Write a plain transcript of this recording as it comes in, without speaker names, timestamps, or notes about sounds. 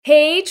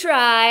Hey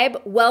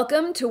tribe,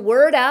 welcome to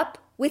Word Up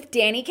with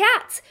Danny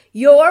Katz,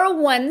 your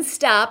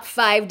one-stop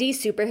 5D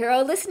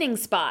superhero listening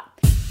spot.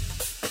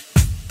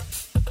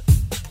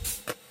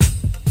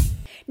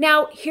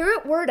 Now, here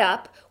at Word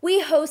Up,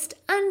 we host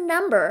a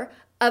number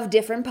of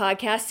different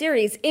podcast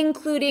series,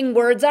 including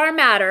Words Are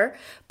Matter,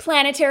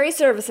 Planetary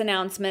Service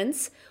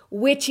Announcements,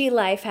 Witchy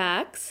Life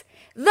Hacks,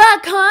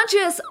 The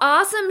Conscious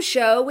Awesome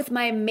Show with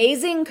my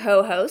amazing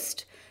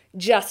co-host,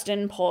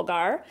 Justin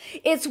Polgar.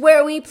 It's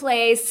where we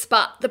play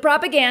Spot the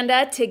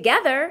Propaganda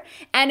together,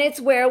 and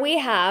it's where we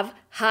have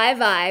high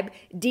vibe,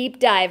 deep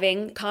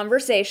diving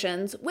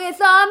conversations with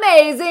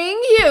amazing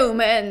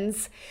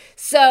humans.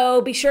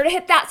 So be sure to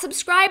hit that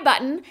subscribe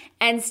button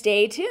and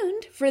stay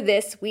tuned for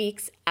this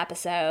week's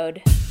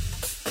episode.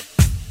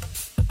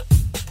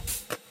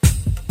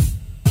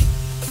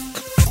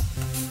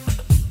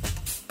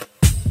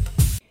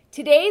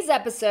 Today's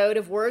episode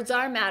of Words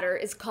Are Matter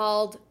is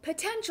called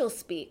Potential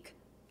Speak.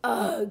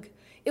 Ugh.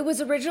 It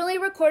was originally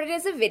recorded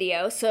as a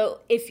video, so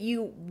if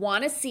you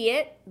want to see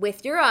it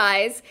with your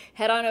eyes,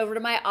 head on over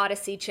to my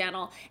Odyssey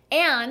channel.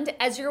 And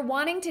as you're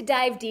wanting to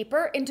dive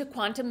deeper into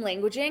quantum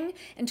languaging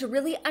and to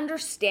really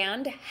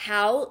understand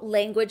how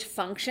language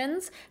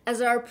functions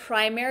as our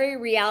primary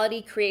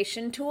reality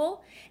creation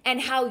tool,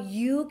 and how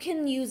you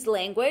can use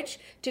language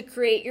to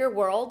create your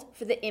world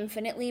for the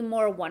infinitely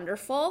more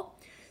wonderful,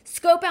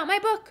 scope out my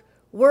book,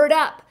 Word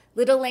Up,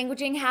 Little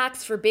Languaging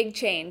Hacks for Big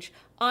Change.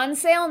 On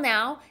sale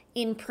now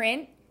in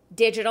print,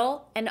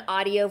 digital, and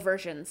audio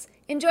versions.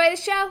 Enjoy the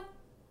show.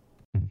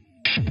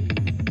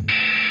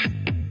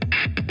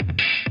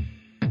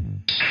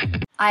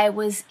 I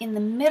was in the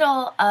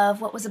middle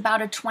of what was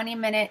about a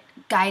 20-minute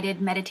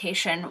guided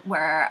meditation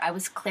where I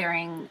was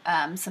clearing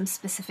some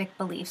specific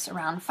beliefs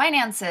around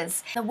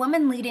finances. The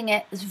woman leading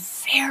it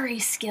is very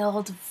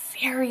skilled,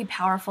 very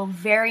powerful,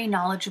 very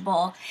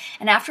knowledgeable.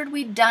 And after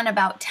we'd done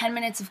about 10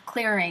 minutes of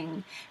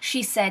clearing,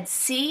 she said,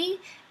 "See,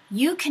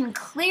 you can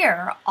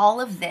clear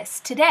all of this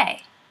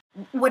today."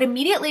 What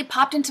immediately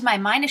popped into my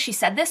mind as she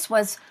said this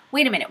was,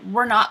 wait a minute,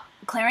 we're not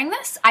clearing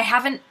this? I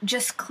haven't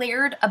just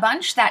cleared a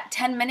bunch? That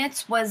 10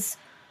 minutes was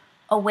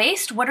a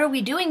waste? What are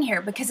we doing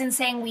here? Because in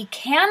saying we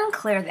can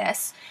clear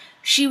this,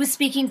 she was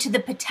speaking to the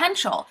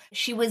potential.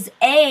 She was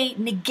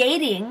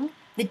negating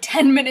the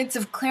 10 minutes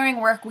of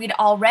clearing work we'd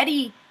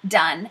already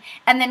done,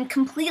 and then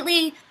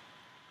completely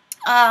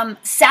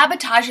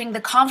sabotaging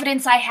the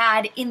confidence I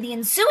had in the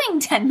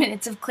ensuing 10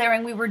 minutes of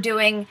clearing we were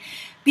doing,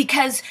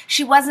 because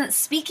she wasn't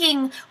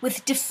speaking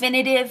with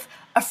definitive,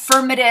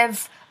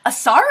 affirmative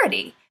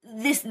authority.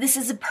 This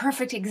is a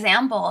perfect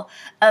example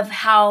of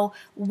how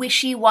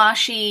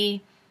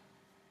wishy-washy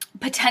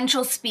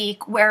potential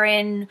speak,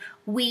 wherein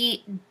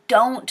we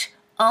don't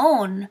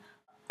own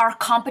our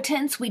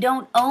competence, we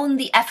don't own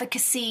the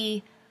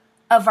efficacy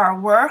of our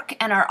work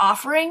and our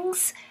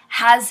offerings,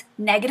 has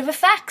negative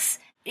effects.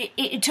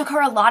 It took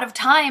her a lot of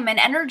time and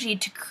energy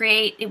to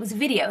create, it was a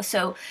video,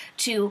 so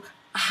to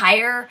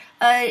hire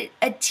a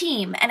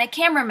team and a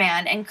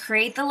cameraman and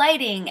create the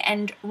lighting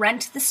and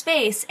rent the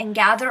space and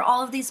gather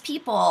all of these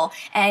people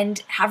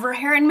and have her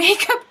hair and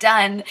makeup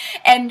done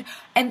and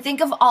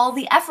think of all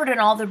the effort and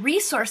all the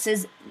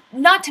resources,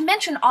 not to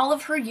mention all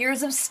of her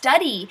years of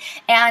study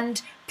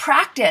and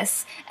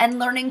practice and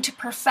learning to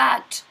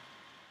perfect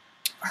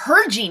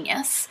her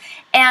genius.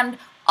 And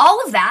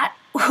all of that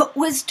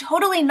was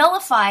totally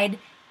nullified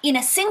in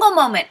a single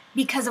moment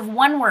because of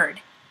one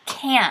word,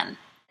 can.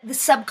 The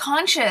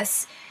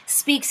subconscious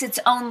speaks its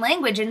own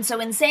language, and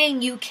so in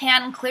saying you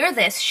can clear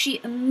this,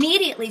 she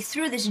immediately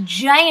threw this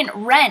giant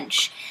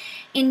wrench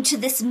into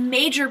this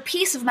major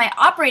piece of my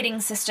operating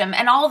system.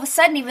 And all of a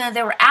sudden, even though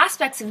there were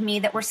aspects of me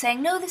that were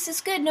saying, no, this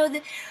is good, no,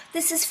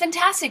 this is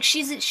fantastic,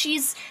 she's a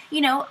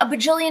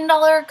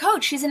bajillion-dollar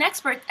coach, she's an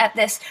expert at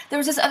this, there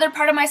was this other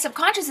part of my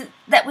subconscious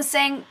that was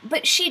saying,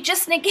 but she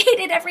just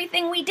negated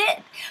everything we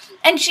did.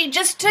 And she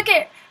just took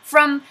it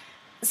from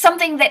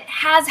something that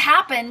has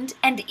happened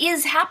and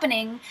is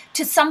happening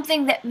to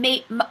something that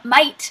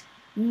might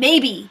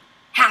maybe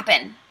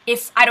happen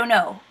if, I don't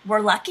know,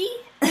 we're lucky,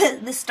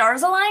 the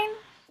stars align.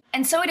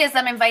 And so it is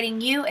that I'm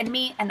inviting you and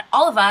me and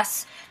all of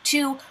us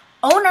to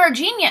own our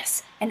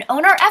genius and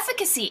own our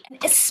efficacy,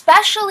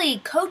 especially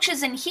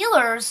coaches and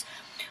healers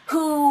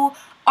who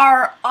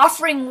are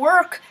offering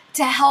work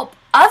to help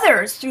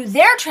others through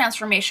their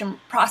transformation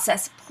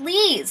process.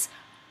 Please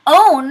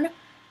own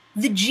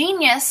the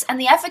genius and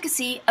the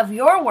efficacy of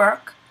your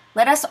work.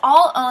 Let us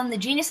all own the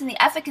genius and the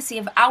efficacy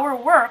of our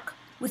work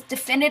with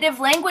definitive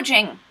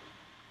languaging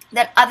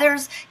that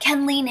others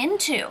can lean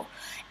into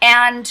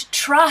and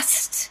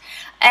trust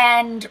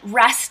and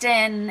rest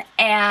in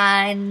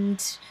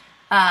and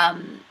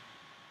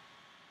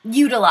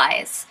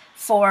utilize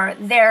for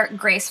their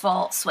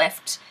graceful,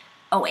 swift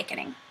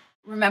awakening.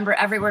 Remember,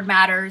 every word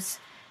matters.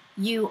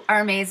 You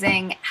are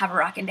amazing. Have a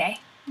rockin' day.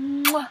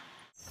 Mwah.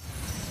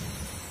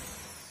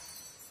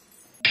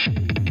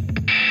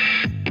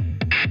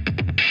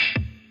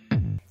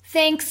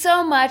 Thanks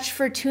so much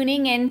for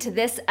tuning in to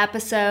this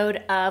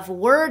episode of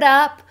Word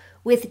Up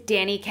with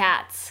Danny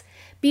Katz.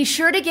 Be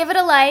sure to give it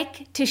a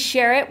like, to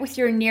share it with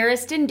your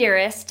nearest and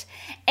dearest,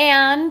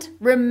 and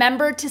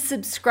remember to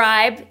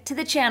subscribe to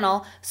the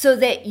channel so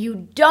that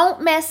you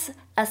don't miss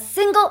a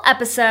single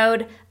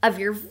episode of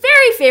your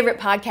very favorite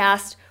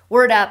podcast,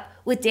 Word Up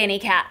with Danny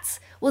Katz.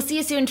 We'll see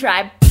you soon,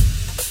 tribe.